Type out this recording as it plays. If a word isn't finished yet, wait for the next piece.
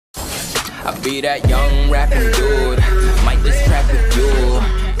I be that young rapping dude, might just trap with you.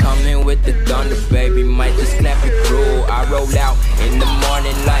 Coming with the thunder, baby, might just clap it through. I roll out in the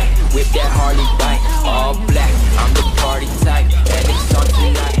morning light, with that Harley bike, all black, I'm the party type, and it's on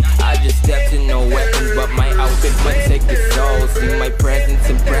tonight. I just stepped in, no weapons, but my outfit might take the soul. See my presence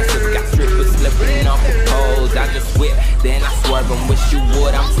impressive, got strippers slipping off the poles. I just whip, then I swerve and wish you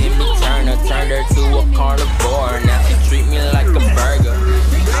would. I'm Timmy Turner, turned her to a carnivore. Now she treat me like a burger.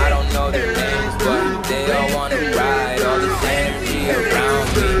 I don't know their names, but they all wanna ride. All this energy around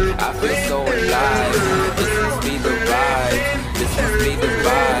me, I feel so alive. This must be the vibe, this must be the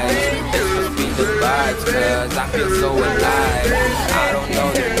vibe, this must be the vibes, cause I feel so alive. I don't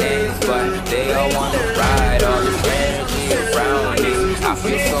know their names, but they all wanna ride. All this energy around me, I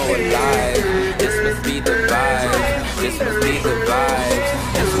feel so alive. This must be the vibe, this must be the vibe,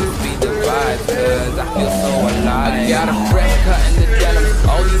 this must be the vibe, cause I feel so alive. I got a fresh cut in the denim,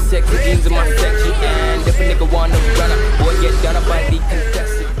 all these sexy jeans in my section. And if a nigga wanna run up, boy get done up by the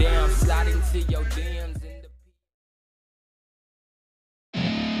contested. Damn, slide into your DMs in the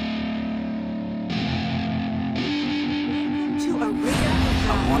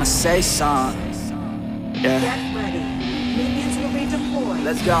I wanna say something. Yeah. Get ready. Minions will be deployed.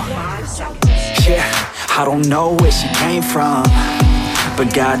 Let's go. 5 seconds. Yeah, I don't know where she came from,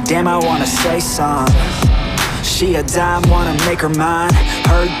 but goddamn, I wanna say something. She a dime, wanna make her mine.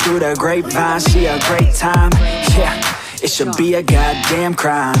 Heard through the grapevine, she a great time. Yeah, it should be a goddamn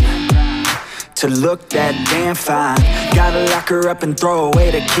crime to look that damn fine. Gotta lock her up and throw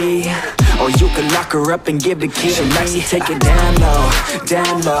away the key, or you could lock her up and give the key to me. Take it down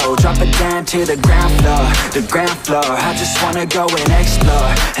low, drop it down to the ground floor, the ground floor. I just wanna go and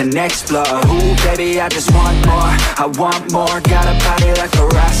explore. Ooh, baby, I just want more, I want more. Got a body like a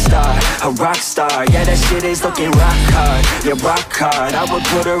rock star. Yeah, that shit is looking rock hard, yeah, rock hard. I would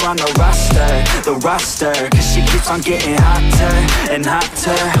put her on the roster, cause she keeps on getting hotter and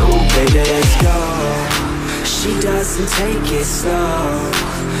hotter. Ooh, baby, let's go. She doesn't take it slow,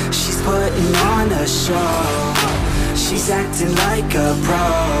 she's putting on a show. She's acting like a pro.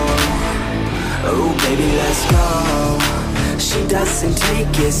 Oh baby, let's go. She doesn't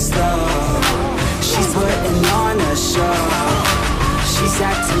take it slow, she's putting on a show. She's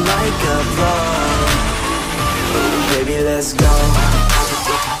acting like a pro. Oh baby, let's go.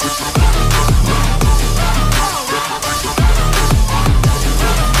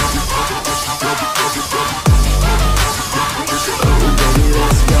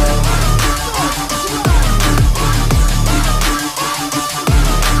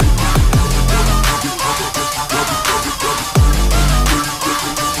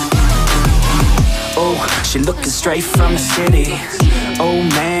 She looking straight from the city. Oh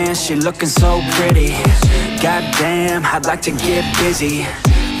man, she looking so pretty. Goddamn, I'd like to get busy.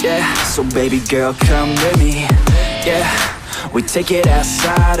 Yeah, so baby girl, come with me. Yeah, we take it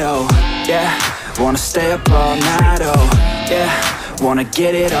outside, oh yeah. Wanna stay up all night, oh yeah. Wanna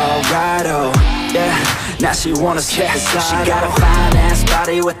get it all right, oh yeah. Now she wanna skip the slide. She got a fine ass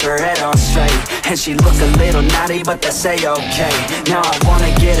body with her head on straight, and she look a little naughty, but that's a-okay. Now I wanna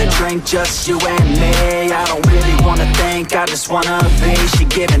get a drink, just you and me. I don't really wanna think, I just wanna be. She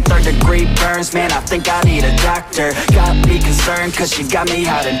giving 3rd-degree burns, man, I think I need a doctor. Got me concerned, cause she got me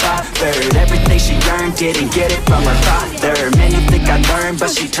hot and bothered. Everything she earned, didn't get it from her father. Man, you think I learned,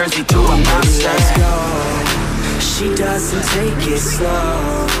 but she turns me to a monster. Let's go. She doesn't take it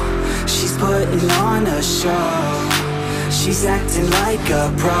slow, she's putting on a show. She's acting like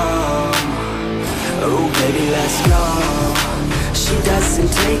a pro. Oh baby, let's go. She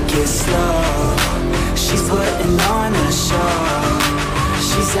doesn't take it slow, she's putting on a show.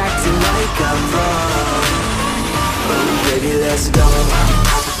 She's acting like a pro. Oh baby, let's go.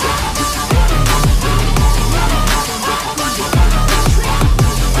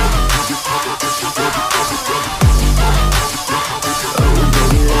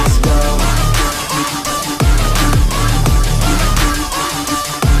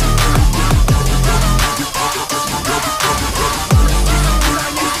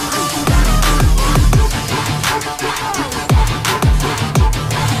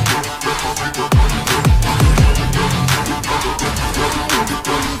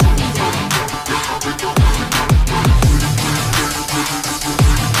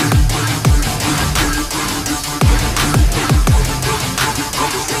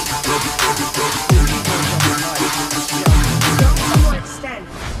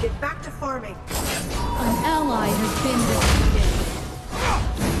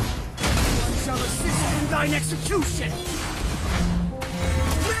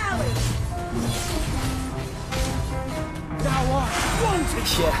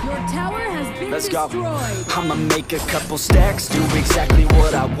 Yeah. Your tower has been Let's destroyed. go. I'ma make a couple stacks, do exactly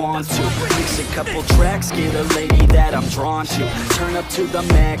what I want to. Mix a couple tracks, get a lady that I'm drawn to. Turn up to the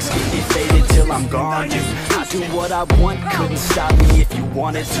max, get me faded till I'm gone, dude. I do what I want, couldn't stop me if you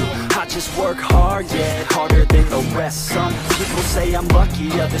wanted to. I just work hard, yeah, harder than the rest. Some people say I'm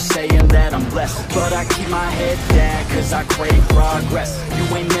lucky, others saying that I'm blessed. But I keep my head down, cause I crave progress.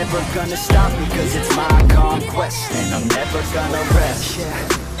 You ain't never gonna stop me, cause it's my conquest. And I'm never gonna rest, yeah.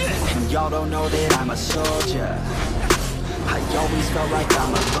 And y'all don't know that I'm a soldier. I always felt like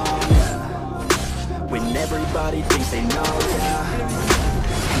I'm alone, yeah. When everybody thinks they know, yeah.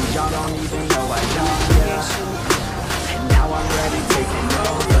 And y'all don't even know I know, yeah. And now I'm ready taking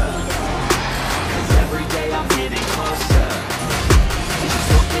over, cause every day I'm getting closer. Just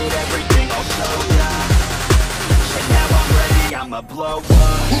look at everything I'll show ya. And now I'm ready, I'ma blow up,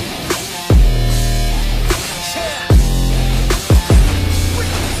 yeah.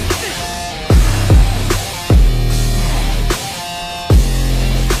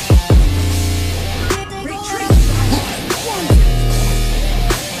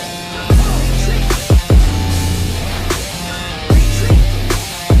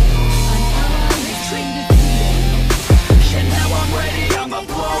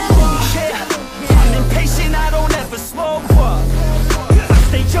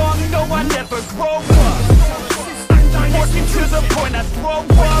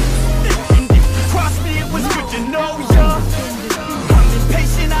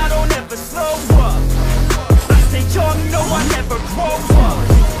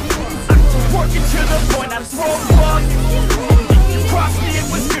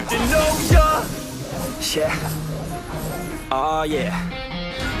 Oh yeah,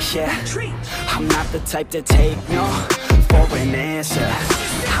 yeah. I'm not the type to take no for an answer.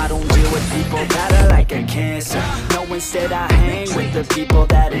 I don't deal with people that are like a cancer. No, instead I hang with the people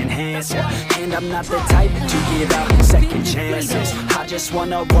that enhance ya. And I'm not the type to give out second chances. I just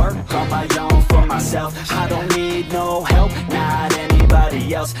wanna work on my own for myself. I don't need no help, not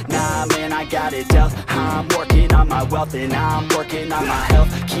anybody else. Nah man, I got it dealt. I'm working on my wealth and I'm working on my health.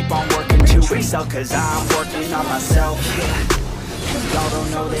 Keep on working to excel, cause I'm working on myself, yeah. Y'all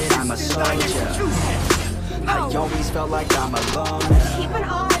don't know that I'm a soldier. I always felt like I'm alone. Keep an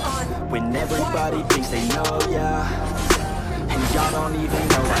eye on. When everybody thinks they know, yeah. And y'all don't even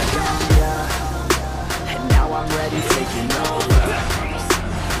know I don't, yeah. And now I'm ready taking over,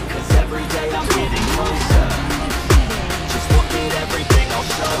 cause every day I'm getting closer. Just look at everything I'll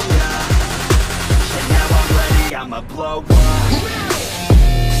show ya. And now I'm ready, I'ma blow up,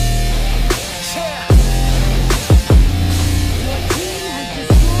 yeah.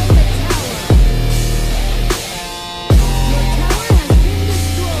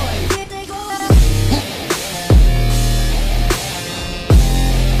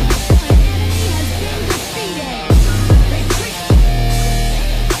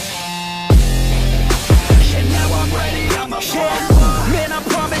 Man, I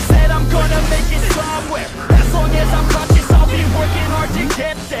promise that I'm gonna make it somewhere. As long as I'm conscious, I'll be working hard to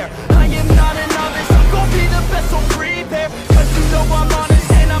get there. I am not a novice, I'm gonna be the best, so prepare. Cause you know I'm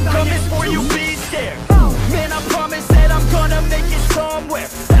honest and I'm coming for you, be scared. Man, I promise that I'm gonna make it somewhere.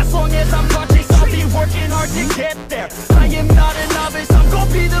 As long as I'm conscious, I'll be working hard to get there. I am not a novice, I'm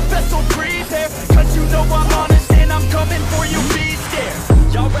gonna be the best, so prepare. Cause you know I'm honest and I'm coming for you, be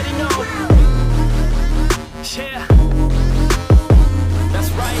scared. Y'all already know. Yeah.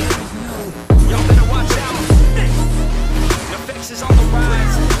 That's right. Y'all better watch out. The fix is on the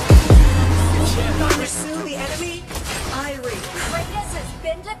rise. Yeah. Pursue the enemy. I read. Pedesss has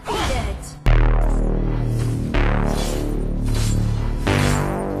been defeated.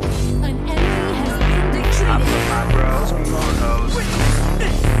 An enemy has been defeated. I put my bros before hoes.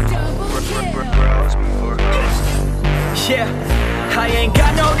 Double kill. Bros before hoes. Yeah, I ain't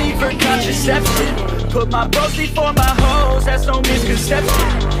got no need for contraception. Put my bros before my hoes, that's no misconception.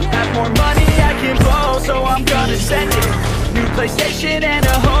 Have more money I can blow, so I'm gonna send it. New PlayStation and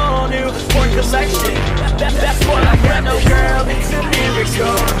a whole new porn collection. That's what I got, no girl, it's a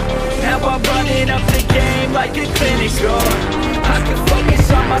miracle. Now I'm running up the game like a clinic score. I can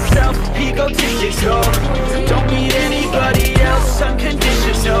focus on myself, egotistical. Don't need anybody else,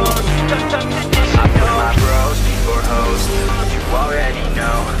 unconditional. I put my bros before hoes, you already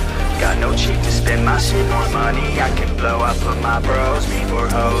know. Got no cheap to spend my shit, more money I can blow. I put my bros before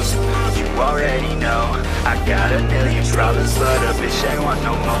hoes, you already know. I got a million problems, but a bitch ain't want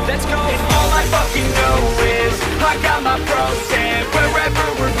no more. Let's go! And all I fucking know is I got my bros and wherever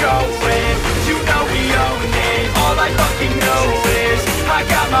we're going, you know we own it. All I fucking know is I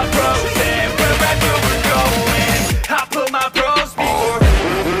got my bros and wherever we're going, I put my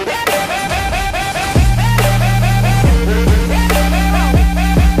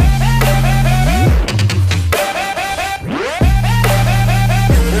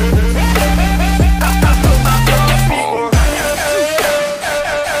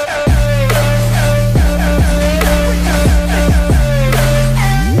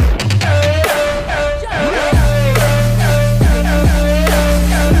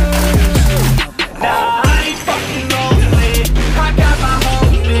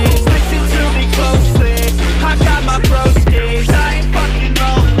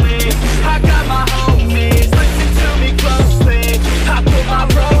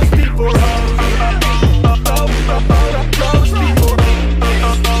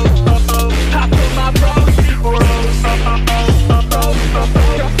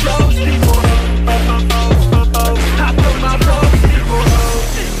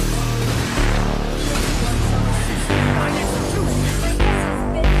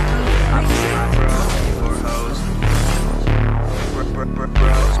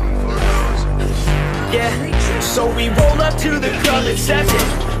to the club at 7.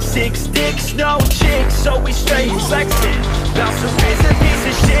 6 dicks, no chicks, so we straight flexing. Bouncer is a piece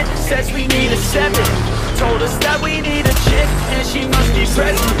of shit, says we need a 7. Told us that we need a chick, and she must be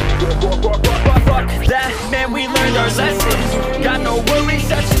present. Fuck that, man, we learned our lesson. Got no worries,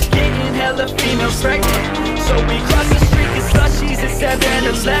 such as getting hella females pregnant. So we cross the street, get slushies at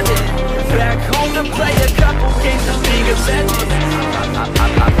 7-Eleven. Back home to play a couple games of League of Legends.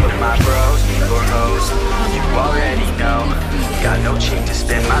 I put my bros before hoes, you already know. Got no cheek to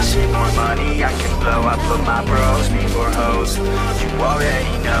spend my shit, more money I can blow. I put my bros before hoes, you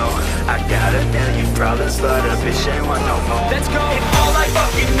already know. I got a million problems, but a bitch ain't want no more. Let's go! And all I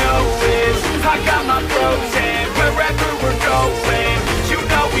fucking know is I got my bros, and wherever we're going, you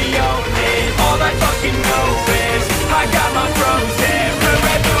know we own it. All I fucking know is I got my bros, and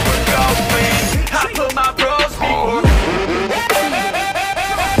wherever we're going, I put my bros before.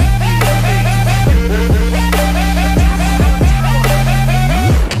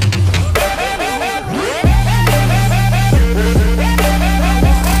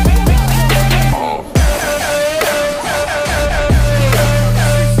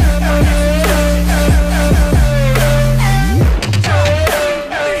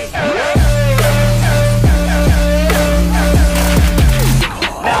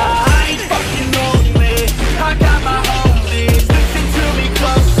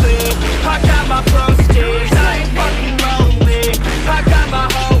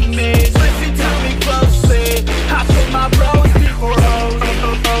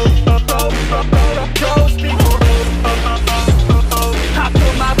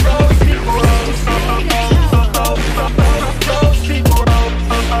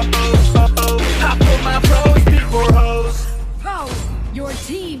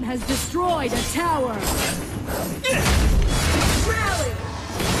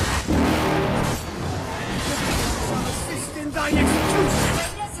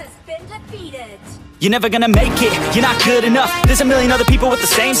 You're never gonna make it, you're not good enough. There's a million other people with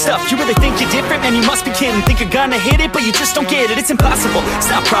the same stuff. You really think you're different? Man, you must be kidding. Think you're gonna hit it, but you just don't get it. It's impossible, it's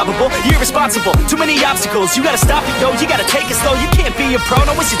not probable, you're irresponsible. Too many obstacles, you gotta stop it, yo. You gotta take it slow, you can't be a pro.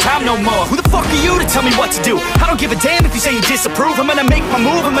 Don't waste your time no more. Who the fuck are you to tell me what to do? I don't give a damn if you say you disapprove. I'm gonna make my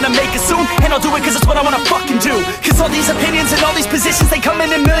move, I'm gonna make it soon. And I'll do it cause it's what I wanna fucking do. Cause all these opinions and all these positions, they come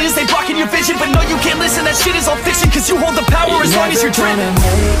in millions, they blocking your vision. But no, you can't listen, that shit is all fiction. Cause you hold the power as long as you're driven.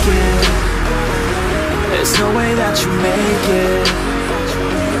 There's no way that you make it,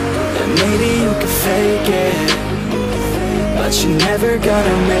 and maybe you can fake it, but you're never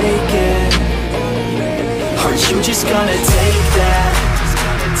gonna make it. Aren't you just gonna take that?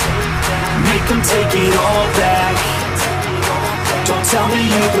 Make them take it all back. Don't tell me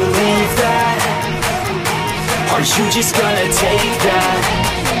you believe that. Aren't you just gonna take that?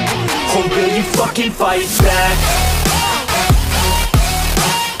 Or will you fucking fight back?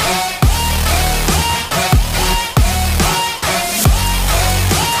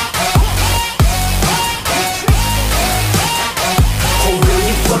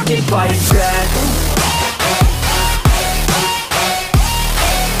 Fight back.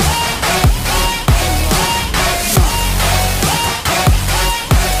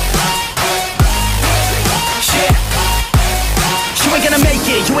 You ain't gonna make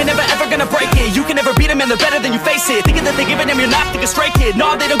it, you ain't never ever gonna break it. You can never beat them and they're better than you face it. Thinking that they give a damn, you're not thinking straight, kid.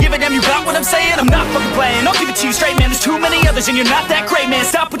 No, they don't give a damn, you got what I'm saying? I'm not fucking playing, I'll give it to you straight, man. There's too many others and you're not that great, man.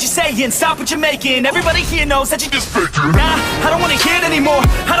 Stop what you're saying, stop what you're making. Everybody here knows that you just faking. Nah, I don't wanna hear it anymore,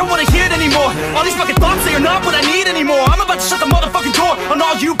 I don't wanna hear it anymore. All these fucking thoughts, they are not what I need anymore. I'm about to shut the motherfucking door on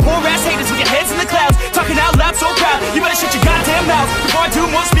all you poor ass haters with your heads in the clouds, talking out loud so proud. You better shut your goddamn mouth before I do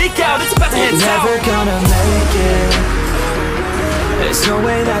more speak out. It's about to head south. You're never gonna make it. There's no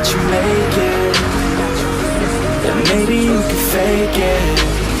way that you make it, and maybe you can fake it,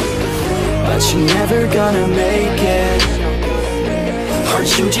 but you're never gonna make it.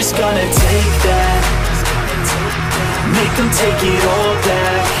 Aren't you just gonna take that? Make them take it all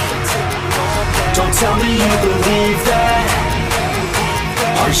back. Don't tell me you believe that.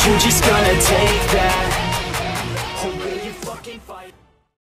 Aren't you just gonna take that?